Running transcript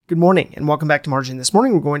Good morning and welcome back to Margin. This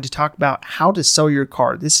morning we're going to talk about how to sell your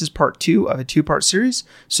car. This is part 2 of a 2-part series,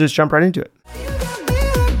 so let's jump right into it.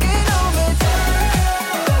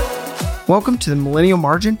 Welcome to the Millennial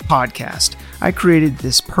Margin Podcast. I created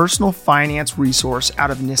this personal finance resource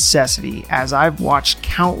out of necessity as I've watched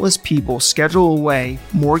countless people schedule away,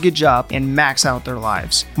 mortgage up, and max out their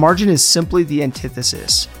lives. Margin is simply the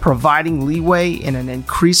antithesis, providing leeway in an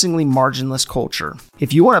increasingly marginless culture.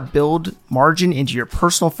 If you want to build margin into your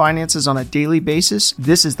personal finances on a daily basis,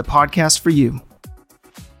 this is the podcast for you.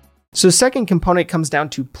 So the second component comes down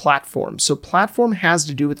to platform. So platform has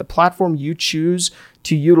to do with the platform you choose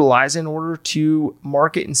to utilize in order to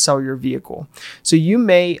market and sell your vehicle. So you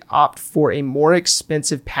may opt for a more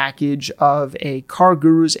expensive package of a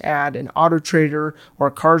CarGurus ad, an AutoTrader, or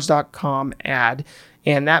a Cars.com ad,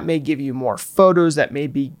 and that may give you more photos, that may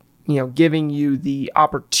be giving you the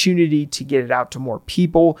opportunity to get it out to more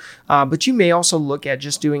people. But you may also look at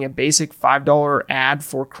just doing a basic $5 ad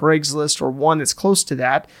for Craigslist or one that's close to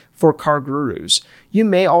that for CarGurus. You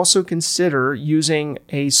may also consider using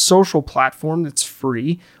a social platform that's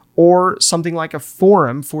free or something like a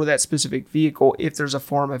forum for that specific vehicle if there's a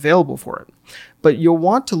forum available for it. But you'll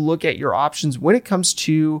want to look at your options when it comes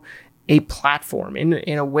to a platform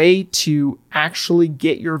in a way to actually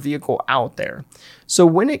get your vehicle out there. So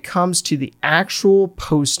when it comes to the actual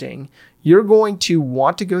posting, you're going to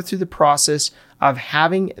want to go through the process of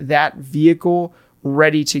having that vehicle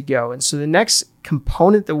ready to go. And so the next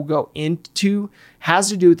component that we'll go into has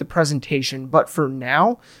to do with the presentation. But for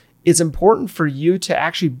now, it's important for you to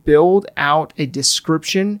actually build out a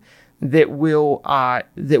description that will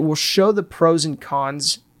show the pros and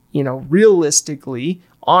cons, realistically,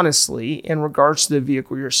 honestly, in regards to the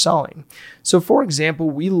vehicle you're selling. So for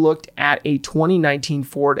example, we looked at a 2019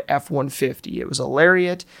 Ford F-150. It was a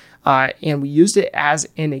Lariat, and we used it as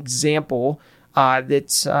an example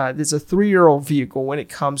that's a 3-year-old vehicle when it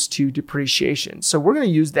comes to depreciation. So we're going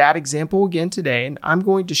to use that example again today, and I'm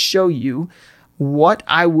going to show you what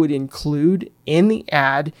I would include in the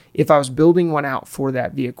ad if I was building one out for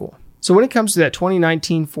that vehicle. So when it comes to that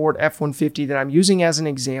 2019 Ford F-150 that I'm using as an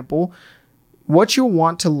example, what you'll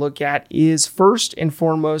want to look at is first and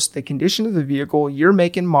foremost the condition of the vehicle, year,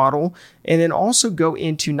 make, and model, and then also go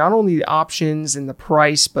into not only the options and the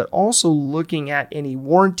price, but also looking at any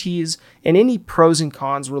warranties and any pros and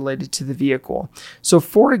cons related to the vehicle. So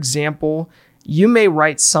for example, you may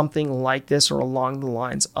write something like this or along the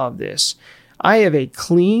lines of this. I have a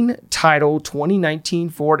clean title 2019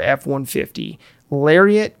 Ford F-150,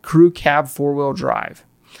 Lariat Crew Cab 4-wheel drive.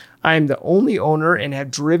 I am the only owner and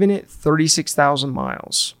have driven it 36,000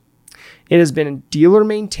 miles. It has been dealer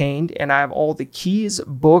maintained and I have all the keys,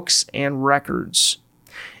 books, and records.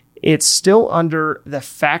 It's still under the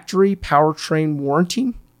factory powertrain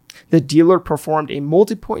warranty. The dealer performed a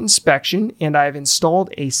multi-point inspection and I have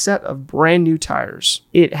installed a set of brand new tires.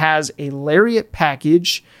 It has a Lariat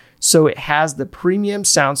package, so it has the premium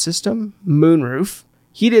sound system, moonroof,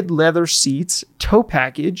 heated leather seats, tow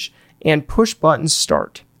package, and push button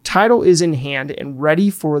start. Title is in hand and ready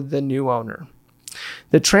for the new owner.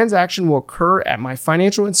 The transaction will occur at my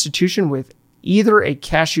financial institution with either a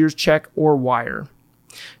cashier's check or wire.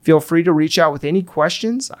 Feel free to reach out with any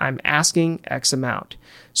questions. I'm asking X amount.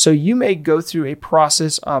 So you may go through a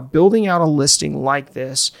process of building out a listing like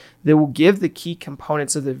this that will give the key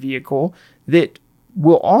components of the vehicle that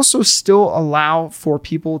will also still allow for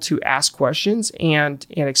people to ask questions and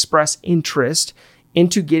express interest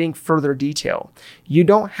into getting further detail. You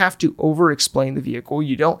don't have to over-explain the vehicle.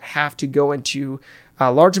 You don't have to go into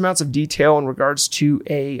large amounts of detail in regards to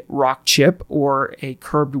a rock chip or a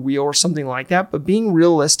curbed wheel or something like that, but being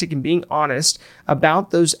realistic and being honest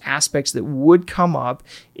about those aspects that would come up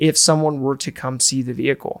if someone were to come see the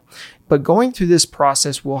vehicle. But going through this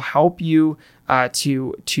process will help you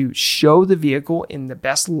to show the vehicle in the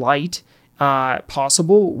best light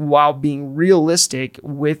possible while being realistic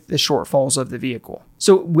with the shortfalls of the vehicle.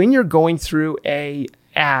 So when you're going through a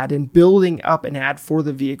ad and building up an ad for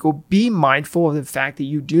the vehicle, be mindful of the fact that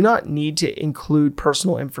you do not need to include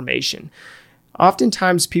personal information.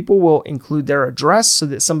 Oftentimes people will include their address so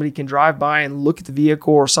that somebody can drive by and look at the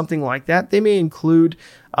vehicle or something like that. They may include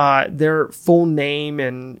their full name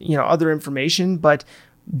and other information, but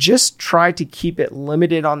just try to keep it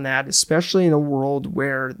limited on that, especially in a world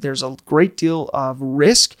where there's a great deal of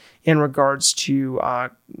risk in regards to,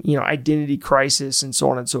 identity crisis and so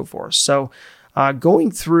on and so forth. So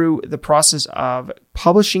going through the process of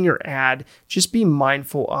publishing your ad, just be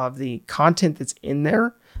mindful of the content that's in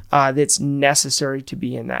there that's necessary to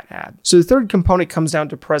be in that ad. So the third component comes down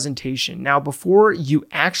to presentation. Now, before you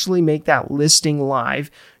actually make that listing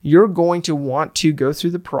live, you're going to want to go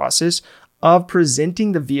through the process of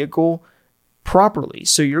presenting the vehicle properly.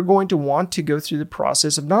 So you're going to want to go through the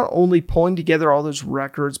process of not only pulling together all those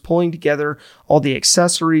records, pulling together all the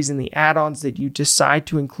accessories and the add-ons that you decide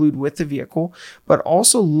to include with the vehicle, but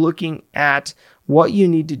also looking at what you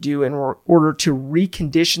need to do in order to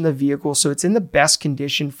recondition the vehicle so it's in the best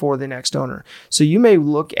condition for the next owner. So you may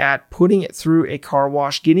look at putting it through a car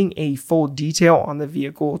wash, getting a full detail on the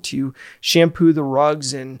vehicle to shampoo the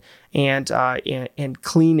rugs and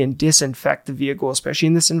clean and disinfect the vehicle, especially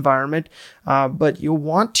in this environment. But you'll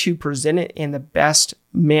want to present it in the best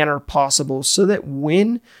manner possible so that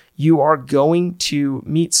when you are going to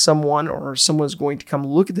meet someone or someone is going to come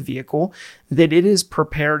look at the vehicle, that it is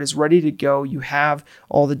prepared, is ready to go. You have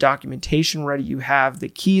all the documentation ready. You have the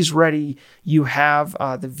keys ready. You have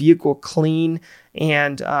the vehicle clean,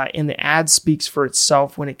 and the ad speaks for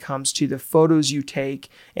itself when it comes to the photos you take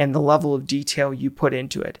and the level of detail you put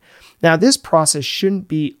into it. Now, this process shouldn't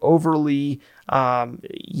be overly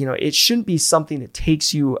it shouldn't be something that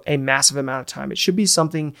takes you a massive amount of time. It should be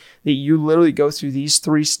something that you literally go through these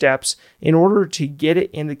 3 steps in order to get it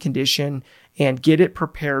in the condition and get it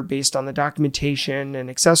prepared based on the documentation and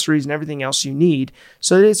accessories and everything else you need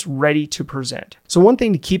so that it's ready to present. So one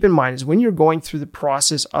thing to keep in mind is when you're going through the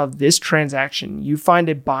process of this transaction, you find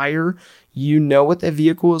a buyer, you know what the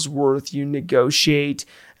vehicle is worth, you negotiate,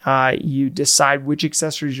 you decide which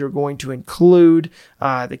accessories you're going to include.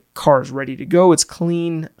 The car is ready to go. It's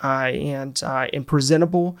clean and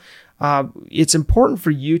presentable. It's important for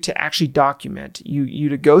you to actually document, you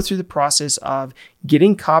to go through the process of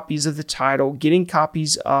getting copies of the title, getting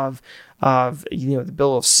copies of the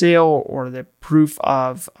bill of sale or the proof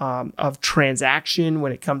of transaction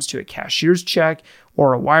when it comes to a cashier's check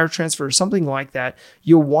or a wire transfer or something like that.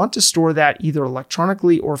 You'll want to store that either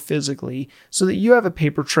electronically or physically so that you have a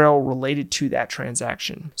paper trail related to that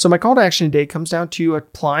transaction. So my call to action today comes down to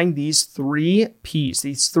applying these 3 P's,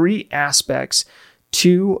 these 3 aspects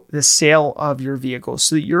to the sale of your vehicle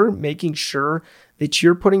so that you're making sure that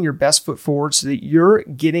you're putting your best foot forward so that you're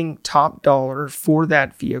getting top dollar for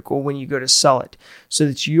that vehicle when you go to sell it, so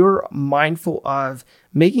that you're mindful of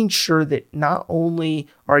making sure that not only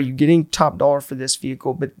are you getting top dollar for this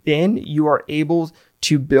vehicle, but then you are able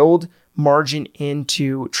to build margin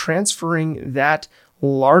into transferring that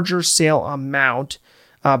larger sale amount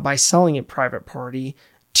by selling it private party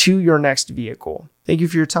to your next vehicle. Thank you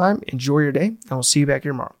for your time. Enjoy your day, and we'll see you back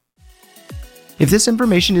here tomorrow. If this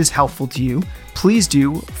information is helpful to you, please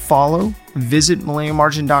do follow, visit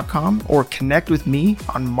millennialmargin.com, or connect with me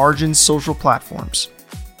on Margin's social platforms.